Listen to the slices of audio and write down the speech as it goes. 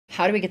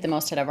How do we get the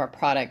most out of our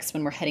products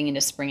when we're heading into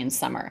spring and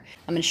summer?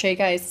 I'm going to show you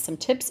guys some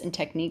tips and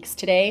techniques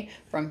today,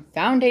 from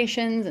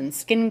foundations and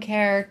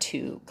skincare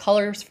to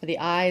colors for the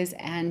eyes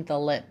and the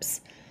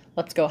lips.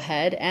 Let's go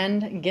ahead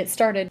and get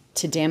started.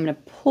 Today I'm going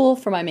to pull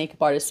from my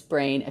makeup artist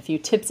brain a few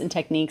tips and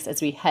techniques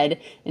as we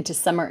head into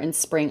summer and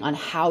spring on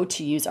how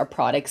to use our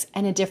products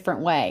in a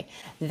different way.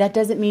 That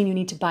doesn't mean you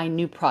need to buy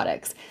new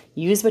products.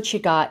 Use what you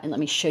got and let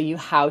me show you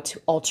how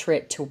to alter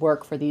it to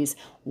work for these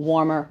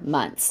warmer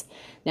months.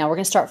 Now we're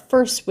going to start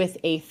first with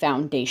a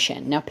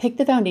foundation. Now pick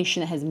the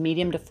foundation that has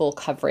medium to full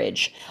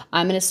coverage.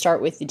 I'm going to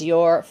start with the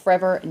Dior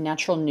Forever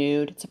Natural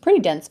Nude. It's a pretty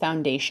dense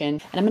foundation,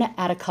 and I'm going to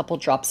add a couple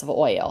drops of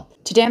oil.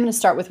 Today I'm going to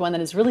start with one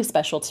that is really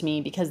special to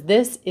me because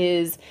this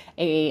is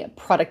a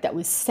product that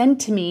was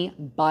sent to me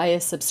by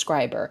a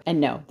subscriber. And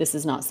no, this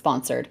is not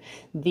sponsored.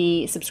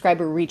 The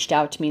subscriber reached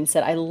out to me and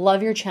said, "I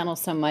love your channel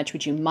so much.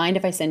 Would you mind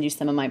if I send you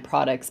some of my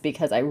products?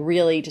 Because I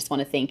really just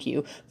want to thank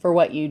you for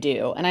what you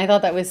do." And I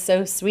thought that was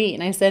so sweet.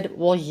 And I said,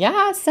 "Well,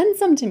 yeah, send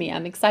some to me.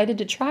 I'm excited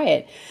to try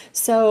it."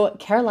 So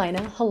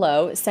Carolina,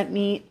 hello, sent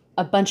me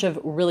a bunch of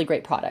really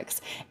great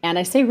products. And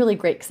I say really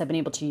great because I've been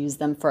able to use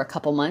them for a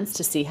couple months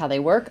to see how they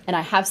work. And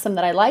I have some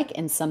that I like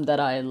and some that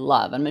I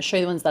love. I'm going to show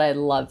you the ones that I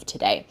love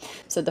today.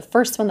 So the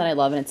first one that I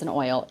love, and it's an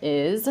oil,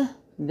 is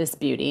this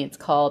beauty. It's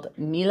called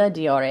Mille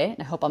d'Ore.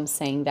 I hope I'm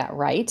saying that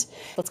right.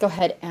 Let's go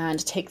ahead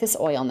and take this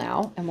oil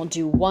now, and we'll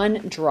do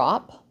one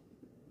drop.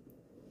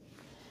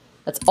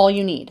 That's all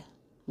you need.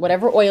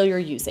 Whatever oil you're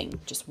using,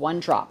 just one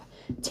drop.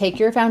 Take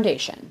your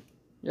foundation.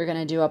 You're going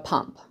to do a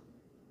pump.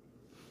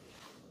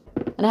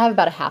 And I have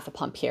about a half a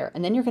pump here.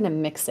 And then you're going to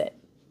mix it.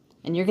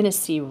 And you're going to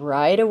see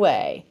right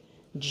away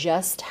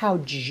just how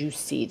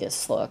juicy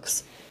this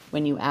looks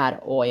when you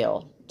add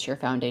oil to your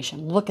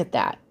foundation. Look at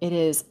that. It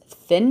is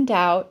thinned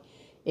out.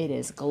 It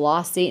is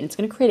glossy. And it's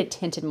going to create a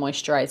tinted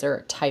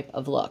moisturizer type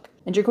of look.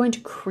 And you're going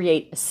to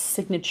create a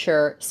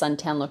signature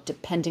suntan look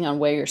depending on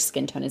where your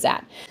skin tone is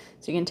at.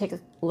 So you're going to take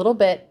a little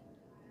bit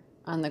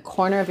on the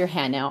corner of your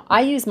hand. Now,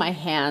 I use my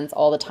hands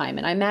all the time,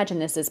 and I imagine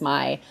this is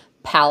my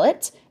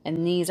palette,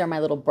 and these are my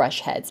little brush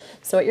heads.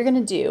 So what you're going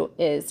to do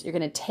is you're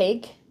going to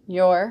take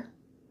your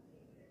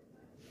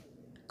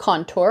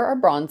contour or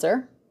bronzer,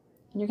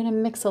 and you're going to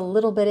mix a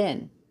little bit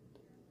in.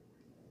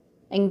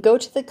 And go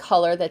to the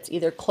color that's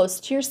either close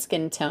to your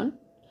skin tone,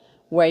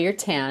 where you're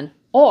tan,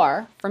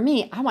 or for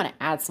me, I want to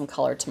add some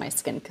color to my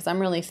skin because I'm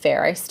really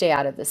fair. I stay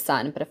out of the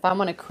sun. But if I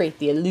want to create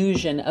the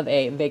illusion of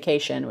a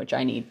vacation, which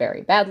I need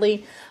very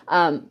badly,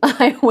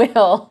 I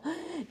will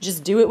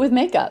just do it with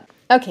makeup.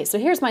 Okay, so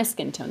here's my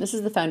skin tone. This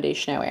is the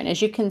foundation I wear. And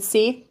as you can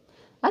see,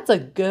 that's a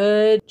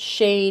good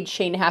shade,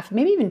 shade and a half,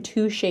 maybe even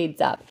 2 shades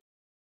up.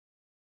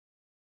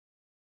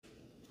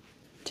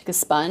 Take a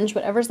sponge,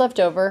 whatever's left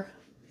over.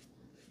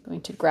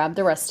 Going to grab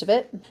the rest of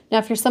it. Now,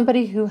 if you're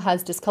somebody who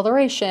has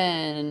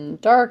discoloration,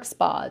 dark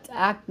spots,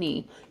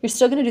 acne, you're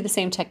still going to do the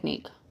same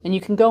technique. And you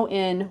can go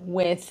in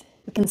with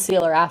the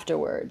concealer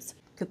afterwards.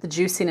 Get the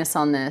juiciness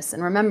on this.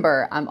 And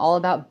remember, I'm all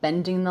about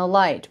bending the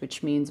light,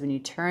 which means when you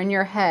turn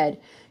your head,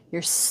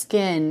 your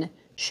skin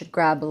should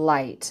grab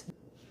light.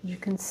 You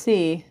can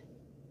see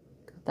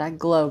that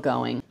glow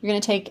going. You're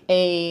going to take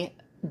a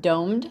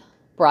domed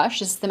brush.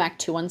 This is the MAC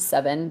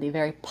 217, the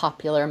very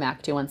popular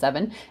MAC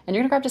 217. And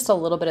you're going to grab just a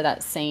little bit of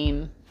that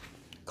same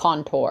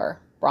contour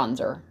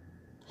bronzer.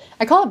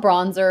 I call it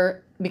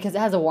bronzer because it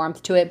has a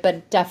warmth to it,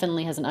 but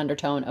definitely has an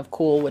undertone of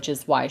cool, which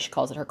is why she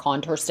calls it her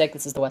contour stick.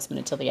 This is the Westman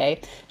Atelier,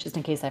 just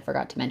in case I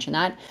forgot to mention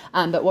that.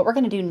 But what we're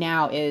going to do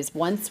now is,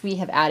 once we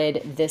have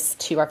added this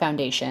to our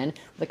foundation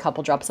with a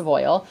couple drops of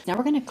oil, now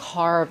we're going to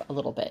carve a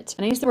little bit.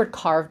 And I use the word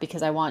carve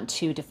because I want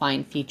to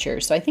define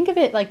features. So I think of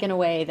it like in a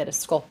way that a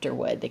sculptor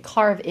would. They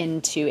carve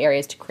into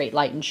areas to create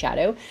light and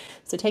shadow.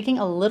 So taking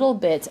a little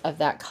bit of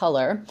that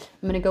color,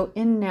 I'm going to go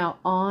in now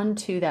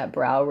onto that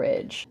brow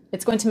ridge.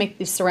 It's going to make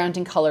the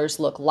surrounding colors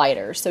look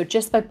lighter. So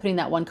just by putting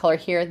that one color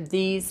here,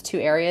 these 2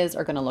 areas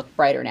are going to look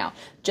brighter now.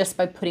 Just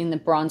by putting the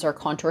bronzer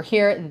contour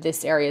here,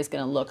 this area is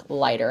going to look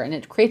lighter. And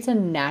it creates a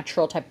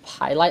natural type of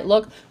highlight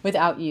look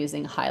without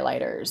using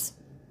highlighters.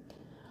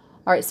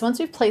 All right, so once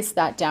we've placed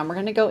that down, we're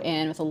going to go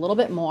in with a little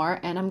bit more,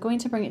 and I'm going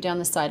to bring it down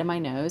the side of my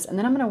nose, and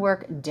then I'm going to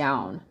work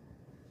down.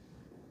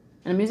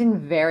 And I'm using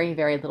very,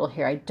 very little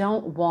here. I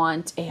don't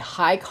want a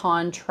high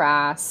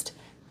contrast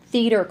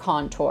theater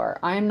contour.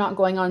 I am not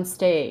going on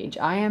stage.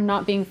 I am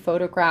not being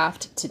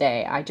photographed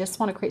today. I just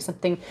want to create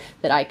something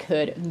that I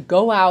could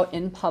go out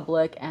in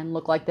public and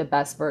look like the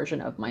best version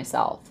of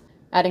myself.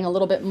 Adding a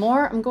little bit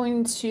more, I'm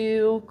going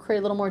to create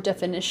a little more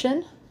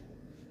definition.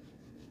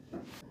 A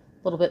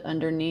little bit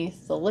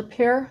underneath the lip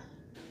here.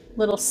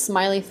 Little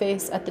smiley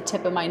face at the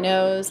tip of my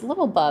nose, a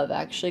little above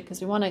actually,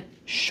 because we want to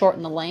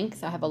shorten the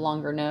length. I have a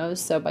longer nose,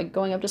 so by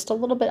going up just a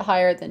little bit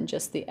higher than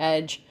just the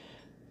edge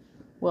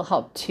will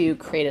help to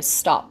create a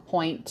stop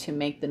point to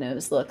make the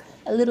nose look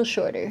a little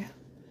shorter,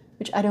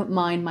 which I don't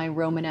mind my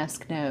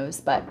Romanesque nose,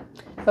 but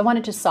if I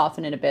wanted to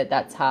soften it a bit,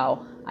 that's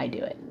how I do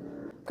it.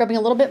 Grabbing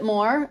a little bit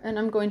more, and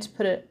I'm going to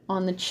put it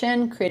on the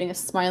chin, creating a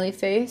smiley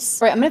face.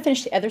 All right, I'm going to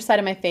finish the other side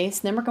of my face,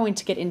 and then we're going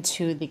to get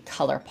into the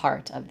color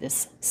part of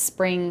this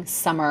spring,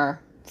 summer,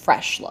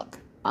 fresh look.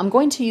 I'm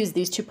going to use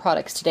these two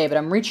products today, but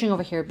I'm reaching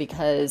over here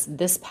because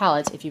this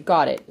palette, if you've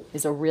got it,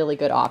 is a really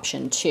good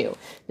option too.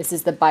 This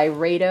is the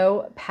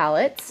Byredo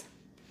palette.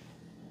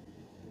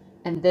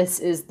 And this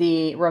is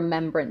the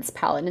Remembrance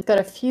palette. And it's got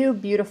a few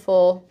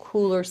beautiful,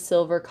 cooler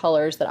silver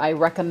colors that I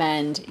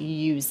recommend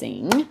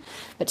using.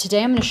 But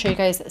today I'm going to show you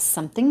guys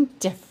something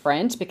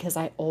different because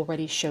I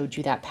already showed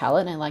you that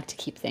palette and I like to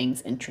keep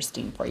things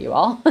interesting for you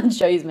all and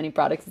show you as many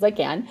products as I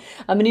can.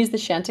 I'm going to use the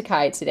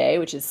Chantecaille today,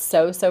 which is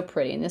so, so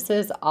pretty. And this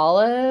is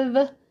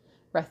Olive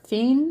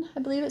Raffine,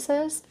 I believe it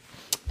says.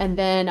 And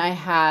then I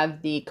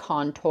have the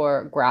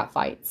Contour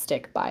Graphite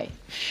Stick by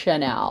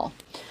Chanel.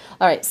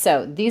 All right,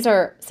 so these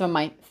are some of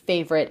my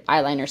favorite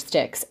eyeliner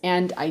sticks,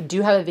 and I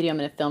do have a video I'm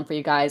going to film for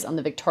you guys on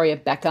the Victoria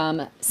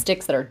Beckham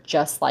sticks that are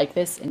just like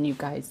this, and you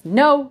guys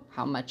know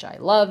how much I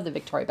love the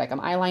Victoria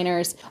Beckham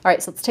eyeliners. All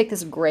right, so let's take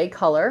this gray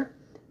color,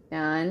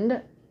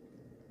 and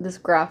this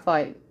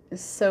graphite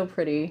is so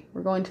pretty.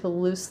 We're going to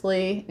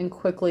loosely and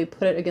quickly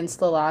put it against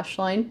the lash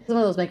line. It's one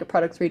of those makeup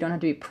products where you don't have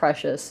to be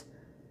precious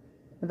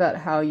about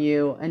how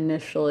you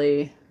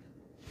initially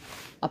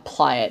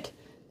apply it.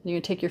 You're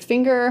going to take your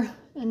finger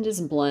and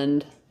just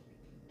blend.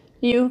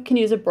 You can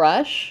use a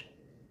brush.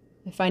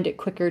 I find it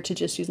quicker to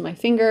just use my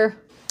finger.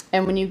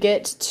 And when you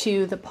get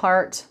to the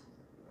part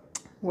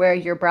where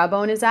your brow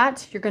bone is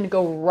at, you're going to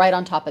go right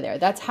on top of there.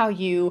 That's how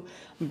you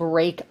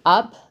break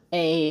up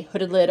a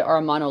hooded lid or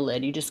a mono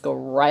lid. You just go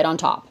right on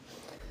top.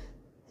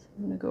 So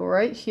I'm going to go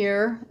right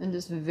here and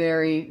just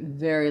very,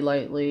 very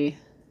lightly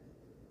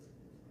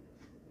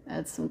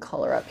add some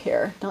color up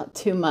here. Not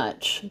too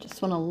much. I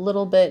just want a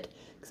little bit,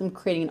 because I'm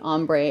creating an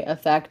ombre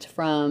effect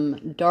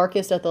from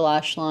darkest at the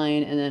lash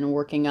line and then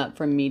working up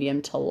from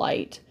medium to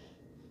light.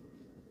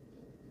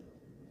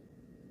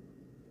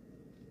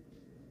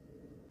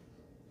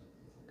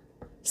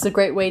 It's a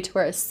great way to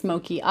wear a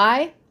smoky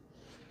eye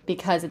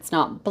because it's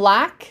not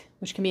black,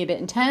 which can be a bit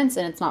intense,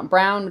 and it's not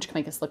brown, which can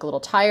make us look a little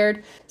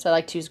tired. So I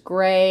like to use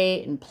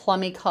gray and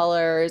plummy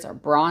colors or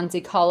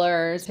bronzy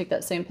colors. Take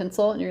that same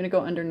pencil and you're gonna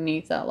go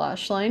underneath that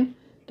lash line,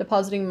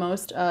 depositing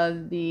most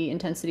of the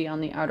intensity on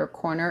the outer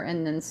corner,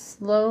 and then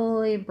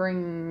slowly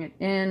bringing it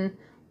in,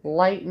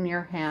 lighten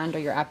your hand or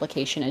your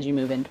application as you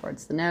move in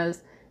towards the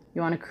nose.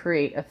 You want to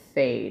create a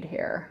fade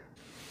here.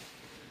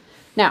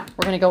 Now,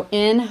 we're going to go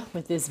in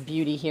with this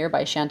beauty here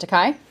by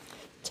Chantecaille.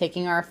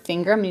 Taking our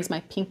finger, I'm going to use my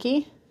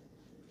pinky.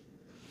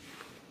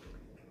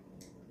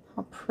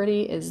 How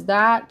pretty is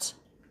that?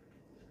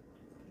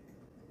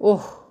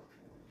 Oh,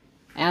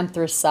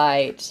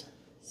 anthracite.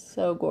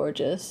 So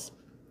gorgeous.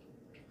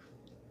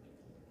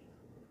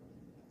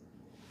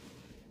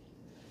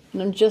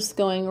 And I'm just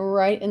going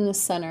right in the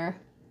center,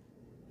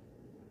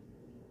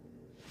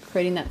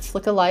 creating that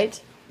flick of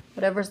light.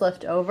 Whatever's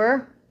left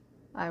over,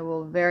 I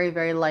will very,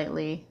 very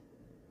lightly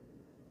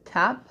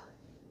tap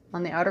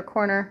on the outer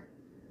corner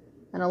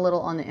and a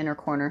little on the inner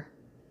corner.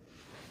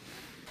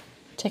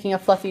 Taking a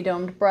fluffy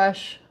domed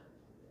brush,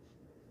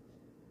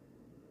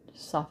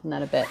 just soften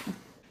that a bit.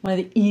 One of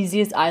the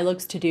easiest eye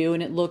looks to do,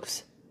 and it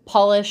looks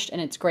polished, and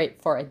it's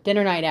great for a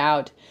dinner night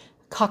out,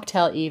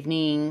 cocktail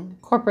evening,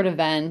 corporate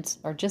event,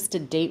 or just a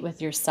date with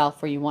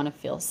yourself where you want to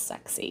feel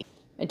sexy.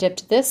 I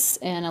dipped this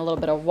in a little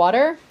bit of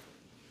water.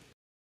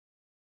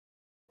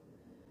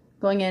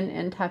 Going in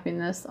and tapping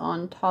this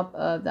on top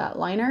of that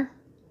liner,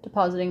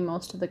 depositing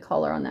most of the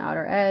color on the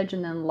outer edge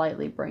and then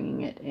lightly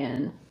bringing it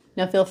in.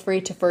 Now feel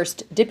free to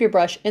first dip your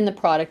brush in the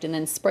product and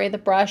then spray the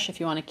brush if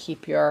you want to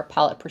keep your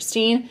palette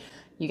pristine.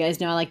 You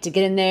guys know I like to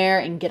get in there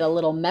and get a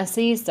little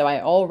messy, so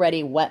I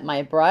already wet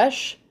my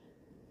brush.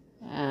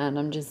 And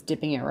I'm just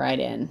dipping it right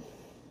in.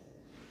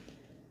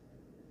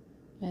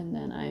 And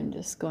then I'm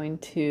just going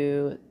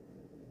to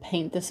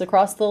paint this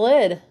across the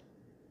lid.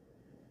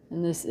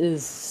 And this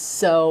is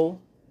so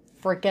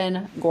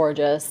freaking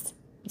gorgeous.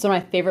 It's one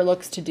of my favorite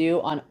looks to do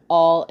on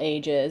all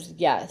ages.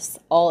 Yes,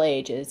 all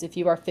ages. If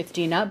you are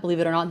 50 and up, believe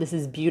it or not, this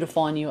is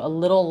beautiful on you. A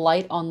little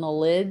light on the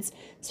lids,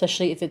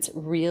 especially if it's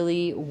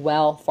really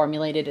well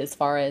formulated as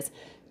far as,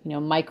 you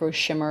know, micro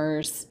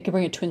shimmers. It can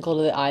bring a twinkle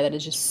to the eye that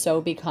is just so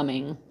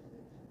becoming.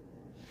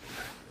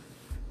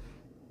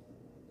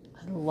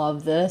 I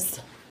love this.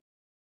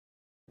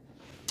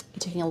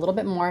 Taking a little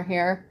bit more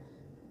here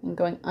and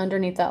going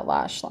underneath that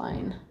lash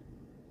line.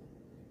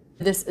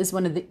 This is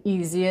one of the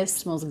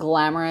easiest, most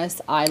glamorous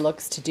eye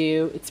looks to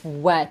do. It's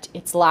wet,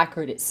 it's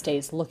lacquered, it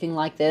stays looking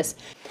like this.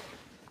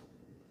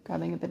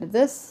 Grabbing a bit of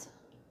this.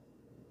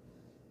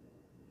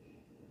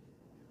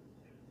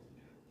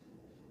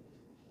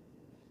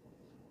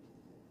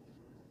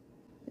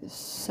 It's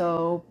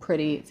so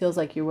pretty. It feels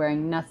like you're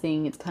wearing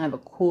nothing. It's kind of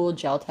a cool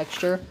gel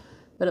texture,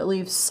 but it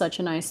leaves such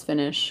a nice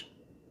finish.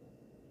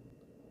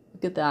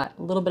 Look at that.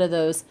 A little bit of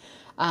those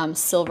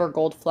silver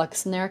gold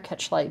flecks in there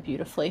catch light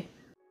beautifully.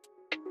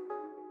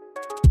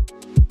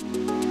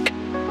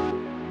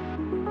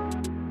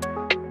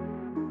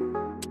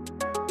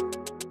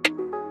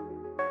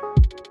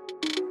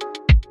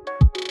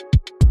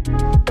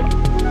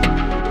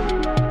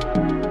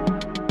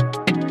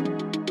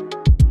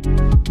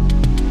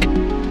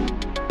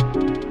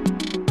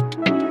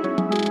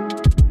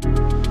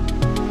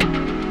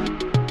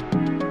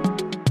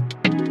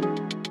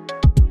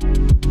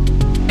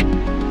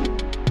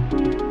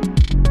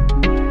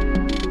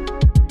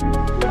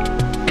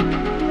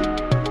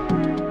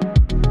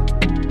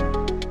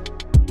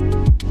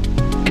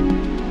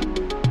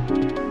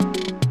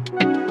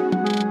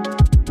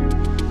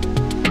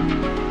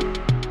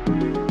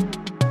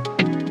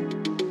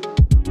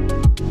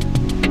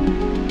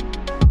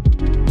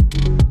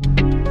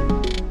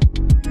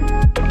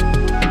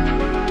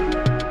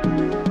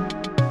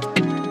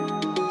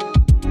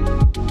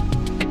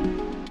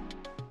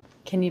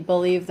 you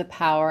believe the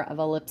power of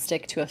a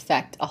lipstick to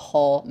affect a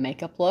whole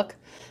makeup look?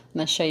 I'm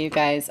going to show you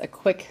guys a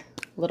quick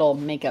little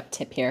makeup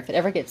tip here. If it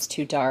ever gets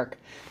too dark,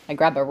 I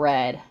grab a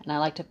red and I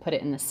like to put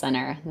it in the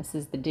center. This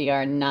is the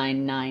Dior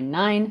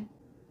 999.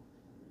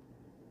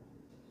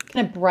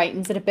 Kind of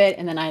brightens it a bit,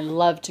 and then I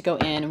love to go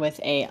in with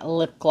a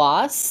lip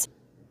gloss.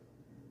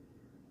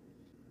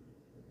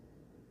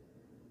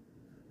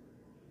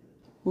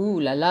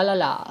 Ooh la la la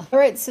la. All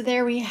right, so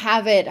there we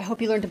have it. I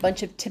hope you learned a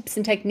bunch of tips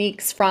and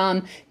techniques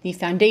from the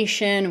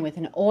foundation with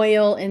an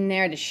oil in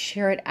there to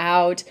sheer it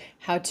out,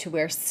 how to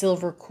wear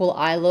silver cool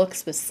eye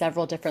looks with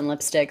several different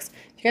lipsticks.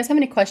 If you guys have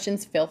any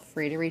questions, feel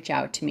free to reach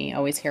out to me.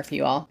 Always here for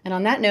you all. And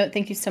on that note,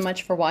 thank you so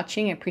much for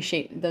watching. I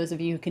appreciate those of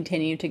you who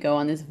continue to go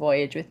on this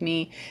voyage with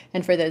me.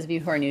 And for those of you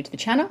who are new to the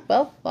channel,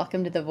 well,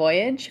 welcome to the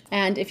voyage.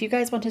 And if you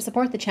guys want to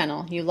support the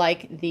channel, you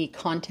like the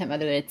content,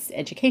 whether it's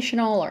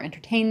educational or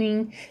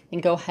entertaining, then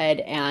go ahead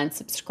and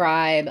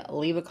subscribe,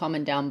 leave a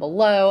comment down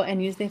below,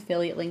 and use the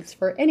affiliate links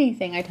for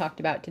anything I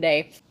talked about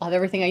today. I'll have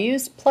everything I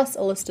used, plus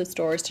a list of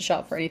stores to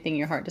shop for anything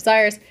your heart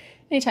desires.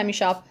 Anytime you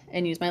shop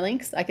and use my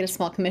links, I get a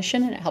small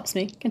commission, and it helps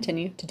me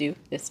continue to do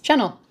this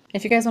channel.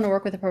 If you guys want to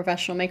work with a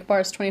professional makeup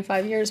artist,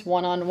 25 years,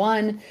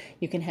 one-on-one,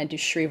 you can head to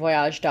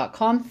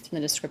CheriVoyage.com. It's in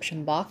the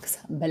description box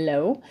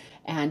below,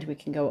 and we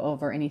can go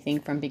over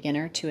anything from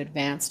beginner to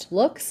advanced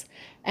looks.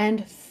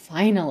 And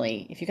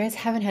finally, if you guys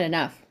haven't had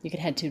enough, you can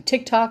head to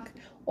TikTok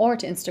or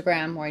to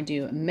Instagram, where I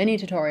do many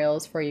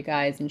tutorials for you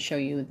guys and show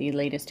you the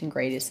latest and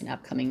greatest in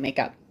upcoming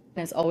makeup.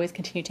 And as always,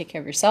 continue to take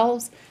care of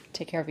yourselves,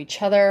 take care of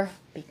each other,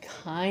 be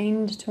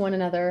kind to one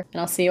another,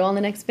 and I'll see you all in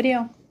the next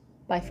video.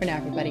 Bye for now,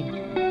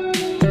 everybody.